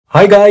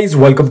Hi guys,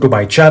 welcome to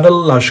my channel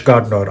Lush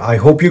Gardener. I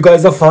hope you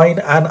guys are fine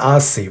and are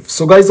safe.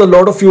 So guys, a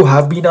lot of you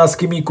have been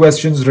asking me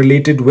questions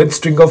related with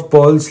string of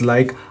pearls,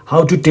 like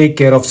how to take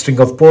care of string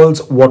of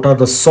pearls, what are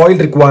the soil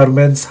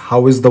requirements,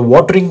 how is the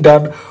watering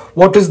done,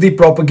 what is the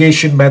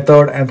propagation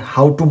method, and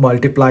how to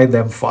multiply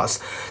them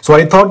fast. So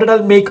I thought that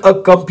I'll make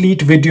a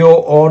complete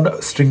video on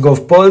string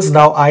of pearls.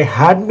 Now I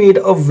had made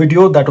a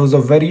video that was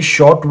a very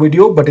short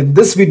video, but in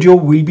this video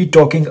we'll be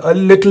talking a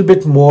little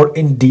bit more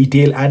in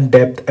detail and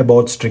depth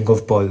about string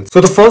of pearls. So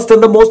the first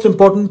and the most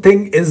important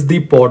thing is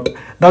the pot.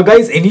 Now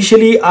guys,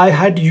 initially I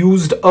had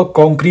used a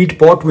concrete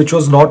pot, which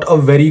was not a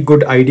very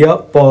good idea.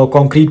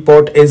 Concrete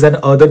pot is an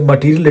earthen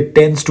material. It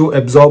tends to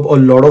absorb a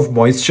lot of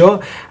moisture,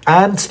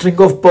 and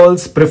string of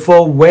pearls prefer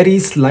very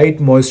slight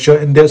moisture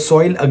in their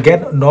soil.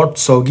 Again, not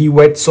soggy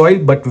wet soil,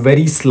 but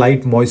very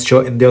slight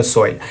moisture in their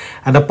soil.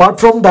 And apart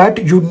from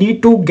that, you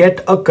need to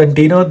get a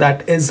container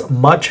that is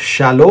much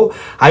shallow.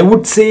 I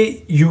would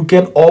say you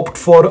can opt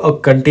for a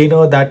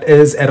container that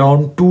is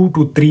around 2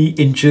 to 3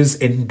 inches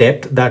in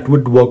depth. That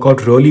would work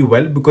out really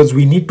well, because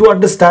we need to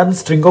understand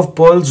string of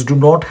pearls do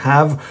not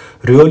have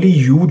really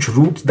huge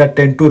roots that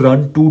tend to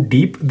run too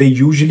deep. They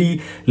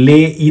usually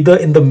lay either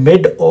in the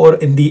mid or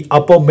in the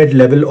upper mid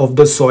level of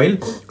the soil.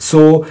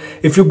 So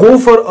if you go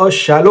for a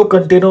shallow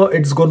container,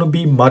 it's going to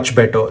be much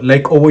better.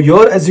 Like over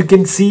here, as you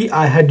can see,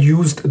 I had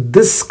used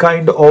this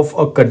kind of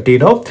a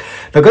container.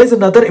 Now guys,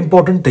 another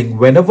important thing,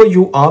 whenever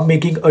you are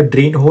making a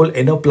drain hole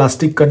in a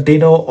plastic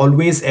container,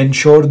 always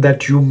ensure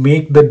that you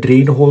make the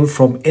drain hole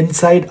from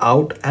inside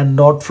out and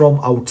not from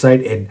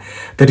outside in.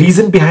 The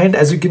reason behind,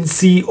 as you can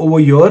see over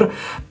here,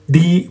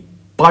 the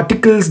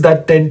particles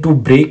that tend to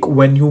break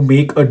when you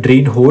make a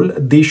drain hole,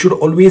 they should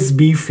always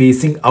be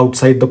facing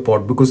outside the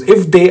pot, because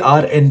if they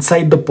are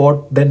inside the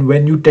pot, then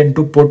when you tend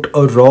to put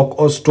a rock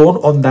or stone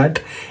on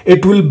that,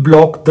 it will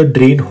block the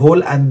drain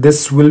hole, and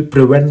this will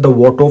prevent the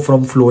water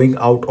from flowing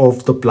out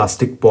of the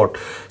plastic pot.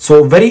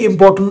 So very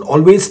important,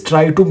 always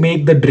try to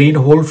make the drain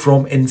hole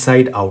from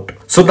inside out.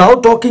 So now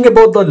talking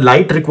about the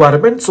light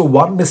requirement. So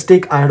one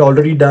mistake I had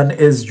already done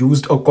is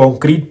used a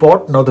concrete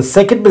pot. Now the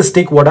second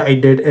mistake what I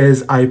did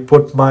is I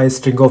put my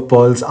string of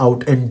pearls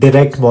out in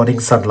direct morning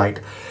sunlight.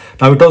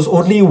 Now it was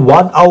only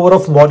 1 hour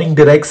of morning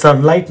direct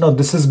sunlight. Now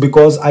this is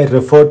because I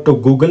referred to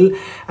Google,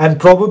 and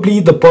probably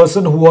the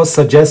person who was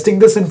suggesting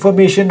this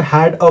information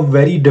had a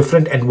very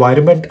different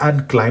environment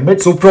and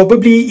climate. So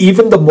probably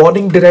even the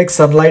morning direct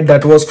sunlight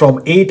that was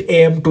from 8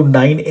 a.m. to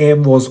 9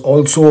 a.m. was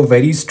also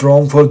very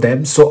strong for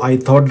them. So I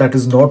thought that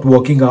is not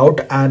working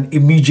out, and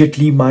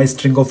immediately my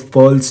string of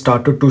pearls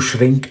started to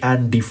shrink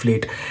and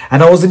deflate.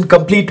 And I was in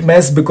complete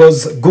mess,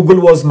 because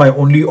Google was my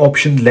only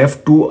option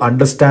left to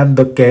understand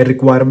the care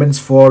requirements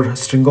for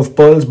string of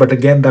pearls, but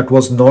again that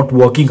was not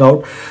working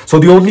out. So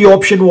the only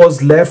option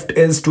was left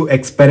is to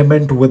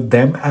experiment with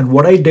them. And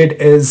what I did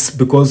is,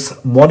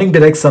 because morning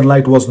direct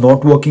sunlight was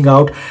not working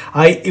out,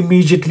 I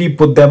immediately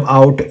put them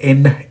out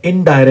in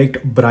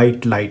indirect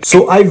bright light.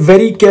 So I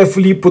very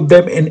carefully put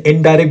them in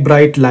indirect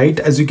bright light.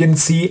 As you can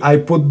see, I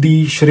put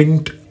the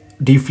shrinked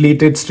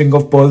deflated string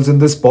of pearls in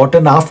this pot,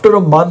 and after a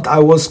month I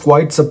was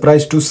quite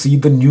surprised to see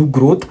the new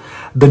growth.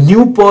 The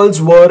new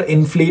pearls were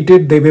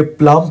inflated, they were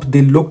plump,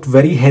 they looked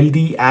very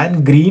healthy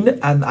and green,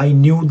 and I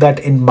knew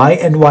that in my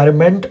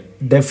environment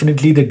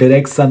definitely the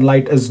direct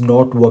sunlight is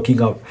not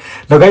working out.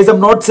 Now guys,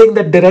 I'm not saying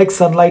that direct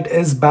sunlight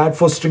is bad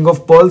for string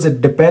of pearls. It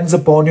depends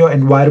upon your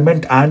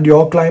environment and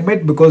your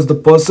climate, because the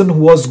person who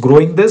was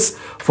growing this,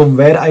 from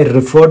where I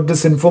referred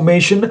this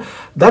information,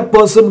 that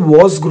person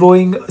was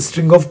growing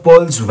string of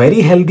pearls very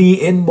healthy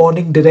in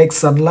morning direct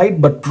sunlight,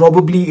 but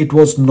probably it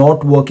was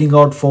not working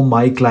out for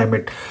my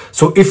climate.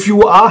 So if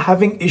you are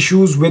having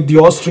issues with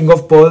your string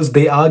of pearls,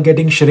 they are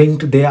getting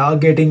shrinked, they are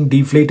getting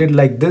deflated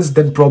like this,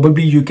 then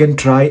probably you can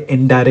try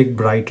indirect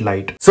bright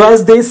light. So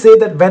as they say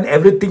that when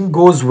everything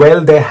goes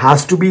well, there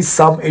has to be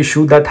some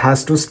issue that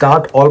has to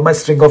start. All my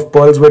string of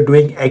pearls were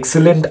doing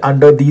excellent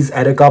under these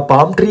Areca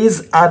palm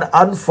trees, and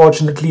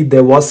unfortunately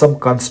there was some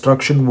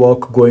construction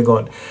work going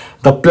on.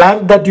 The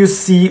plank that you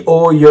see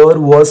over here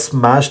was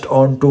smashed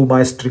onto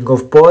my string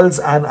of pearls,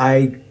 and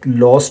I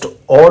lost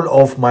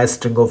all of my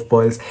string of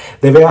pearls.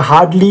 There were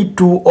hardly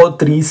 2 or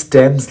 3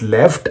 stems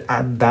left,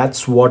 and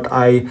that's what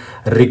I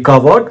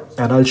recovered,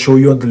 and I'll show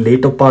you on the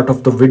later part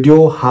of the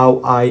video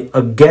how I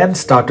again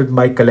started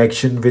my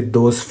collection with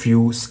those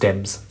few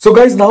stems. So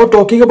guys, now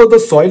talking about the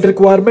soil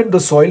requirement, the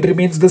soil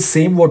remains the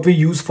same what we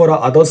use for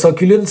our other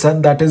succulents,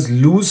 and that is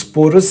loose,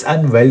 porous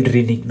and well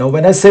draining. Now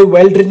when I say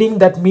well draining,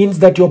 that means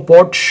that your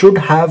pot should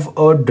have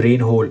a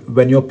drain hole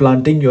when you're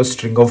planting your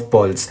string of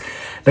pearls.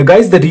 Now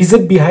guys, the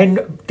reason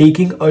behind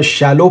taking a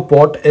shallow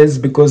pot is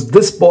because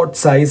this pot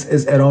size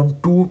is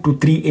around 2 to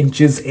 3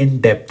 inches in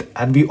depth,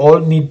 and we all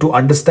need to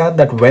understand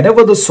that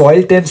whenever the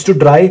soil tends to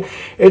dry,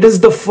 it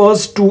is the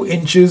first 2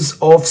 inches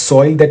of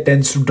soil that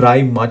tends to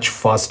dry much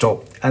faster.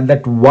 and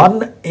that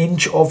 1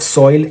 inch of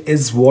soil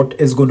is what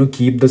is going to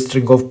keep the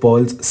string of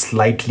pearls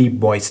slightly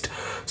moist.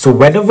 So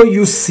whenever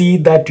you see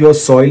that your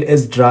soil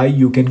is dry,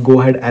 you can go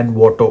ahead and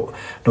water.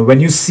 Now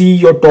when you see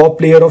your top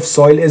layer of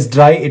soil is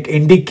dry, it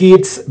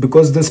indicates,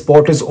 because this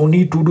pot is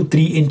only 2 to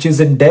 3 inches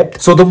in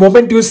depth, so the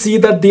moment you see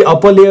that the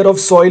upper layer of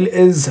soil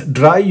is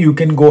dry, you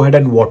can go ahead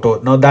and water.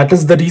 Now that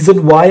is the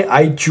reason why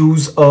I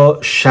choose a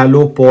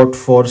shallow pot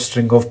for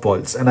string of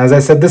pearls. And as I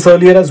said this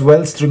earlier as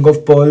well, string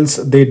of pearls,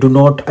 they do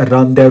not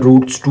run their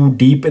roots too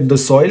deep in the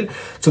soil,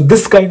 so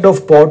this kind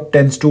of pot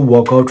tends to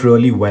work out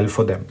really well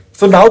for them.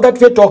 So now that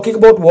we're talking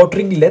about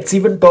watering, let's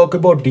even talk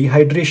about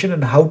dehydration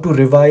and how to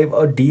revive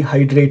a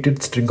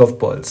dehydrated string of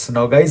pearls.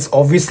 Now guys,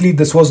 obviously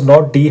this was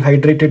not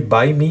dehydrated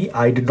by me.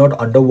 I did not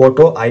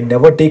underwater. I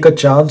never take a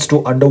chance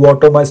to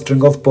underwater my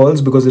string of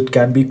pearls because it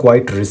can be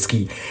quite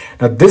risky.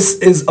 Now this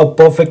is a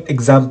perfect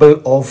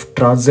example of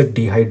transit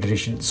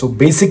dehydration. So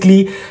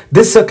basically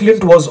this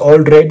succulent was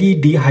already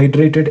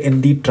dehydrated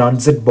in the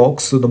transit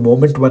box. So the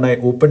moment when I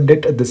opened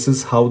it, this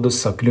is how the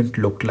succulent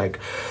looked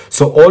like.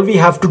 So all we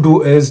have to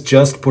do is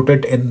just put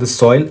it in the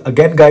soil.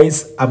 Again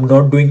guys, I'm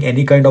not doing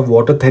any kind of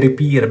water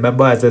therapy.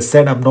 Remember, as I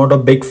said, I'm not a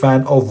big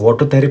fan of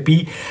water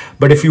therapy,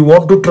 but if you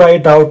want to try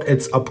it out,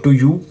 it's up to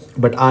you.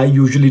 But I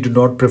usually do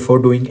not prefer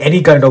doing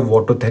any kind of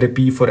water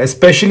therapy for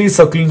especially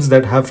succulents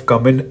that have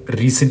come in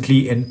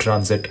recently in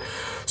transit.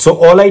 So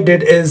all I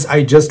did is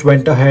I just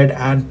went ahead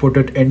and put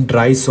it in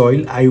dry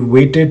soil. I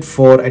waited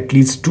for at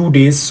least 2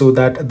 days so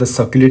that the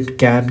succulent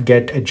can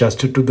get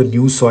adjusted to the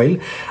new soil.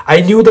 I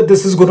knew that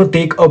this is going to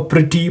take a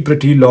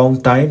pretty long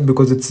time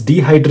because it's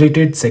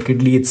dehydrated.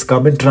 Secondly, it's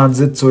come in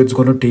transit, so it's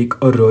going to take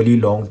a really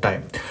long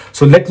time.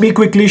 So let me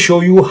quickly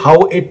show you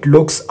how it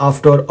looks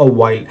after a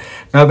while.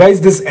 Now guys,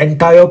 this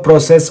entire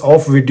process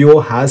of video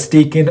has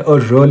taken a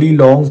really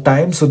long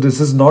time. So this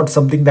is not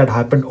something that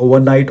happened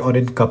overnight or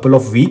in a couple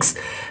of weeks.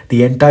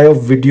 The entire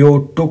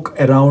video took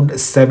around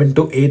 7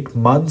 to 8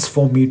 months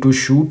for me to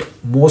shoot.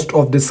 Most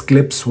of these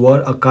clips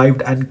were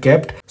archived and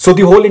kept. So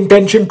the whole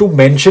intention to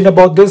mention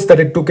about this, that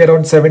it took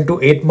around 7 to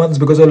 8 months,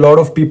 because a lot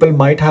of people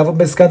might have a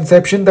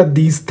misconception that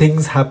these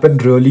things happen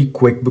really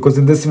quick, because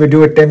in this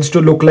video it tends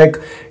to look like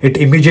it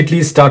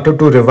immediately started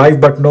to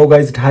revive, but no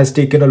guys, it has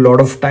taken a lot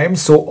of time.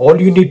 So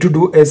all you need to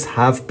do is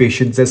have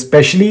patience,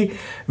 especially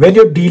when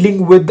you're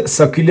dealing with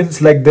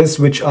succulents like this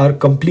which are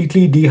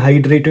completely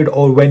dehydrated,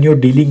 or when you're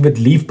dealing with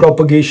leaf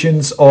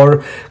propagations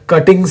or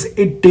cuttings.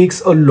 It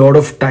takes a lot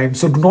of time.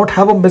 So do not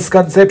have a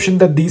misconception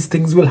that these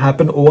things will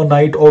happen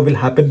overnight or will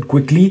happen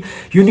quickly.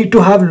 You need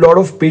to have a lot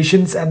of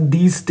patience, and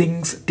these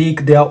things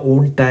take their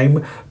own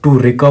time to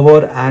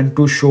recover and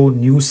to show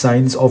new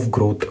signs of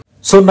growth.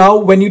 So now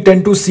when you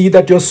tend to see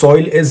that your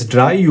soil is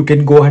dry, you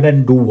can go ahead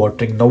and do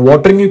watering. Now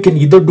watering, you can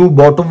either do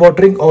bottom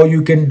watering or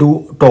you can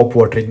do top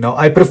watering. Now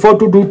I prefer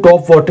to do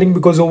top watering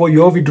because over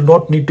here we do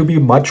not need to be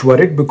much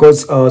worried,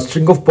 because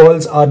string of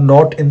pearls are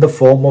not in the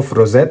form of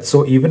rosette.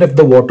 So even if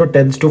the water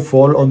tends to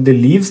fall on the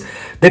leaves,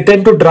 they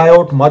tend to dry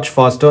out much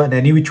faster, and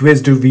any which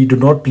ways we do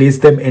not place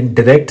them in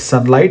direct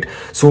sunlight.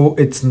 So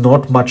it's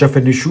not much of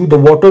an issue. The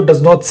water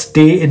does not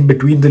stay in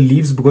between the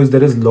leaves because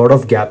there is a lot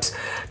of gaps.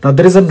 Now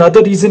there is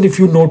another reason. If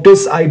you notice,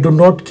 I do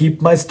not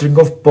keep my string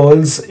of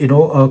pearls,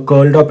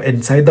 curled up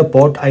inside the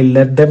pot. I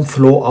let them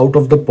flow out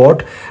of the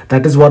pot.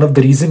 That is one of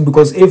the reasons,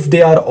 because if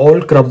they are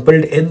all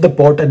crumpled in the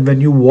pot and when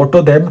you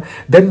water them,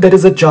 then there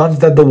is a chance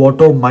that the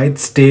water might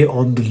stay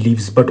on the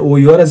leaves. But over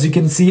here, as you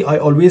can see, I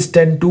always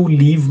tend to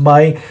leave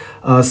my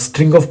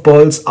string of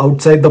pearls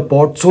outside the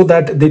pot so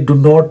that they do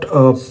not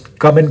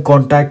come in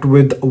contact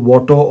with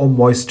water or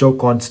moisture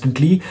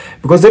constantly,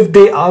 because if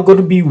they are going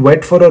to be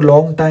wet for a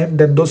long time,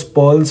 then those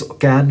pearls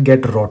can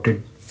get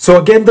rotted. So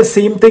again, the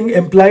same thing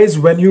implies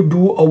when you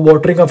do a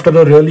watering after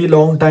a really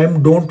long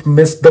time. Don't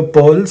miss the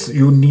pearls.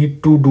 You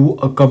need to do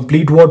a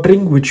complete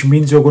watering, which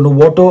means you're going to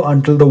water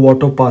until the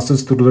water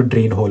passes through the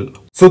drain hole.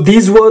 So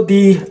these were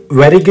the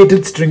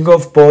variegated string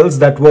of pearls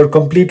that were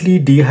completely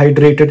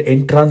dehydrated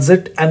in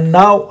transit, and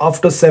now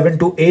after 7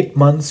 to 8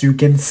 months you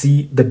can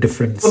see the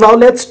difference. So now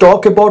let's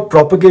talk about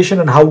propagation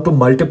and how to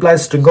multiply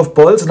string of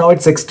pearls. Now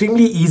it's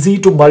extremely easy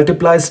to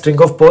multiply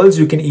string of pearls.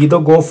 You can either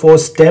go for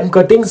stem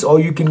cuttings or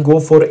you can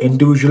go for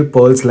individual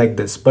pearls like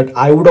this, but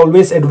I would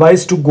always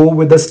advise to go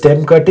with the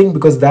stem cutting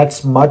because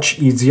that's much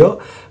easier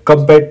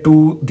compared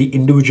to the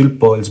individual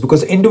pearls,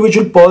 because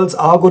individual pearls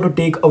are going to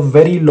take a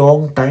very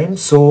long time.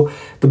 So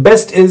the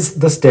best is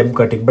the stem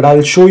cutting, but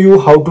I'll show you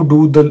how to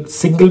do the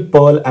single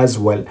pearl as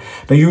well.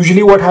 Now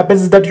usually what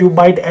happens is that you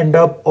might end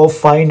up or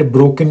find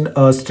broken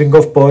string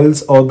of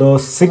pearls or the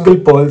single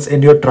pearls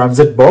in your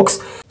transit box.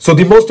 So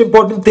the most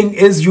important thing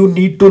is you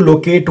need to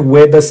locate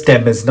where the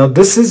stem is. Now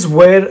this is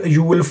where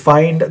you will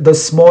find the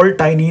small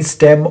tiny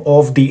stem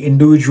of the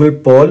individual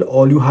pearl.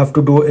 All you have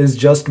to do is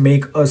just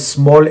make a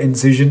small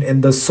incision in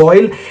the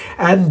soil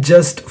and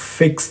just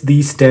fix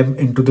the stem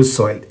into the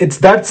soil. It's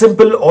that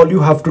simple. All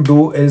you have to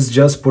do is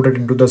just put it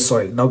into the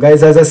soil. Now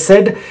guys, as I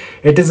said,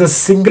 it is a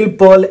single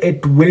pearl.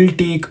 It will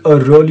take a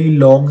really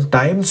long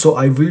time. So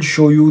I'll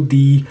show you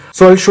the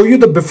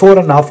before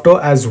and after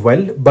as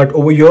well. But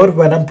over here,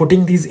 when I'm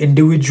putting these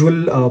individual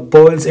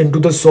pearls into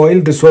the soil,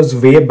 this was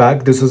way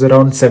back. This was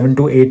around 7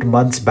 to 8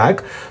 months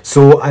back.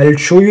 So I'll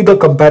show you the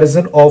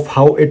comparison of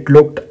how it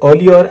looked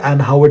earlier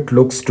and how it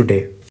looks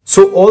today.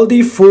 So all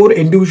the 4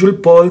 individual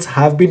pearls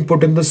have been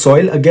put in the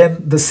soil. Again,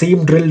 the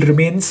same drill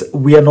remains.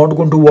 We are not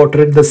going to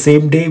water it the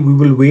same day. We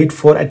will wait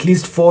for at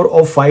least 4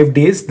 or 5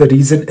 days. The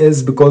reason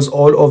is because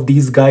all of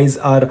these guys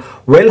are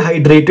well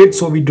hydrated,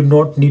 so we do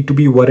not need to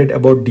be worried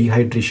about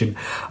dehydration.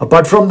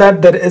 Apart from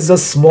that, there is a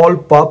small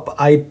pup.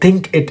 I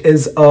think it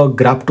is a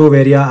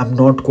Graptoveria. I'm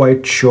not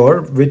quite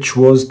sure which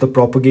was the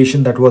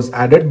propagation that was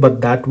added, but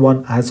that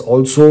one has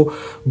also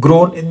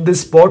grown in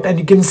this pot, and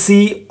you can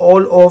see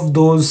all of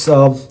those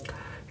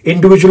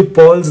individual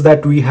pearls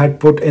that we had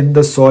put in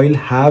the soil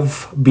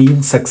have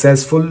been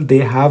successful. They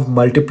have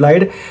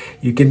multiplied.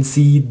 You can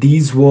see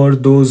these were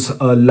those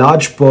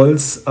large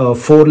pearls,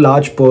 4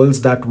 large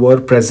pearls that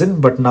were present,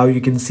 but now you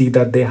can see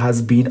that there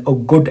has been a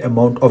good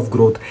amount of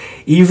growth.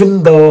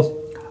 Even the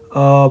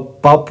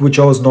pup, which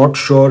I was not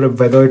sure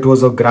whether it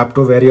was a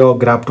Graptoveria or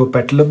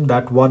Graptopetalum,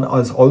 that one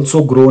has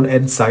also grown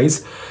in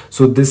size.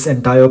 So this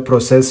entire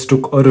process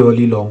took a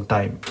really long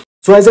time.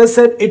 So as I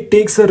said, it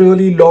takes a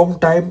really long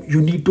time. You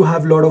need to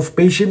have a lot of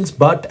patience,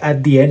 but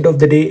at the end of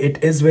the day,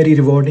 it is very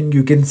rewarding.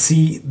 You can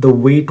see the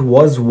wait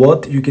was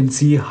worth. You can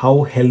see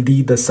how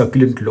healthy the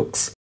succulent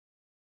looks.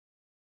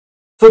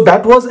 So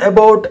that was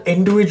about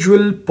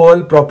individual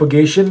pearl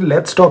propagation.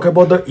 Let's talk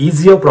about the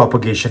easier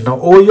propagation. Now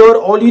over here,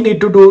 all you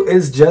need to do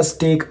is just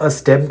take a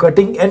stem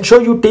cutting.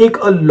 Ensure you take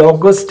a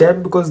longer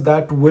stem because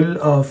that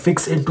will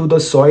fix into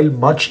the soil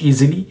much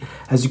easily.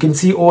 As you can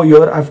see over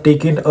here, I've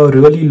taken a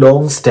really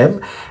long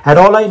stem, and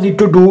all I need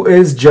to do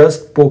is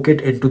just poke it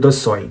into the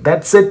soil.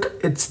 That's it.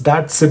 It's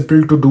that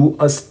simple to do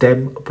a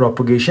stem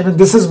propagation, and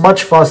this is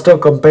much faster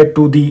compared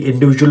to the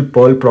individual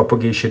pearl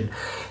propagation.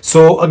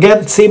 So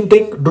again, same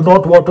thing, do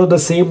not water the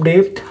same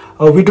day.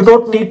 We do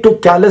not need to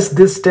callus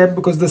this stem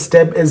because the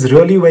stem is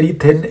really very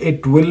thin.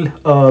 It will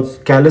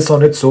callus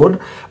on its own,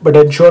 but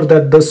ensure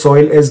that the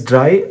soil is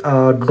dry.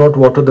 Do not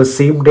water the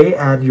same day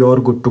and you're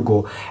good to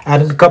go.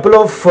 And in a couple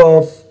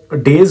of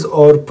days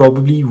or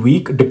probably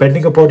week,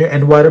 depending upon your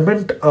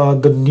environment,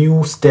 the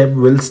new stem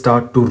will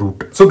start to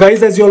root. So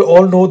guys, as you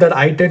all know that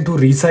I tend to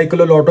recycle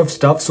a lot of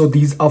stuff. So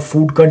these are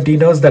food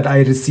containers that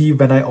I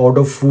receive when I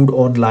order food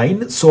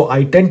online. So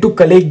I tend to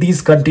collect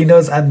these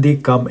containers and they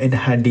come in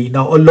handy.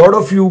 Now a lot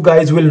of you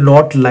guys will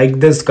not like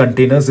this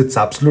containers. It's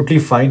absolutely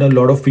fine. A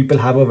lot of people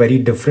have a very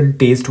different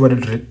taste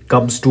when it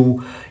comes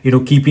to, you know,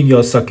 keeping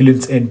your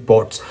succulents in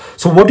pots.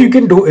 So what you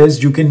can do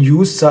is you can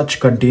use such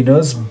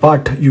containers,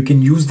 but you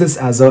can use this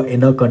as a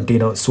inner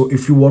container. So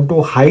if you want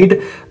to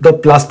hide the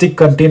plastic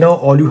container,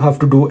 all you have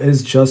to do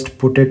is just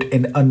put it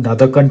in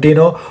another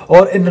container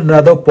or in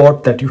another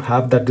pot that you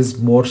have that is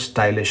more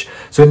stylish.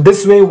 So in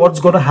this way, what's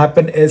going to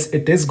happen is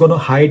it is going to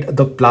hide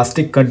the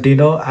plastic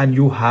container and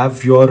you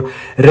have your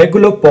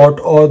regular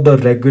pot or the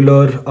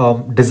regular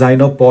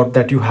designer pot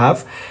that you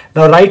have.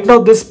 Now right now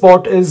this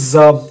pot is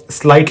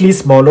slightly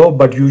smaller,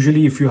 but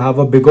usually if you have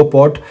a bigger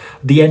pot,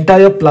 the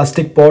entire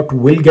plastic pot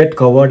will get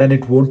covered and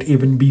it won't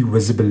even be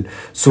visible.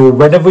 So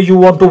whenever you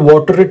want to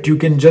water it, you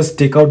can just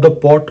take out the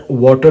pot,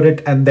 water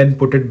it, and then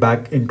put it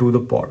back into the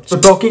pot. So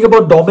talking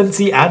about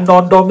dormancy and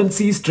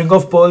non-dormancy, string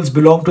of pearls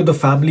belong to the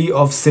family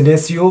of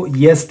Senecio.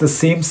 Yes, the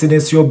same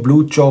Senecio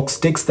blue chalk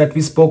sticks that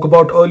we spoke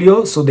about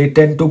earlier. So they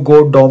tend to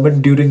go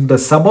dormant during the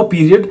summer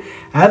period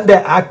and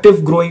their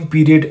active growing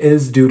period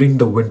is during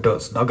the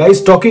winters. Now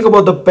guys, talking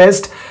about the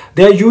pest,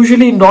 they are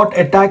usually not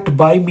attacked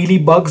by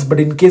mealybugs,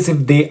 but in case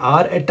if they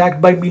are attacked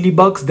by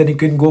mealybugs, then you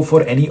can go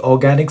for any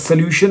organic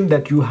solution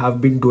that you have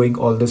been doing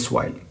all this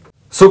while.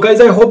 So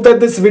guys, I hope that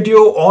this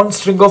video on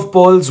string of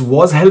pearls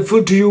was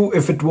helpful to you.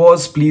 If it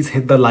was, please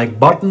hit the like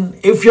button.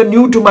 If you're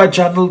new to my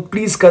channel,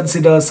 please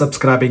consider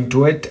subscribing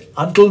to it.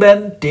 Until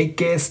then, take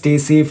care, stay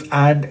safe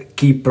and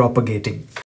keep propagating.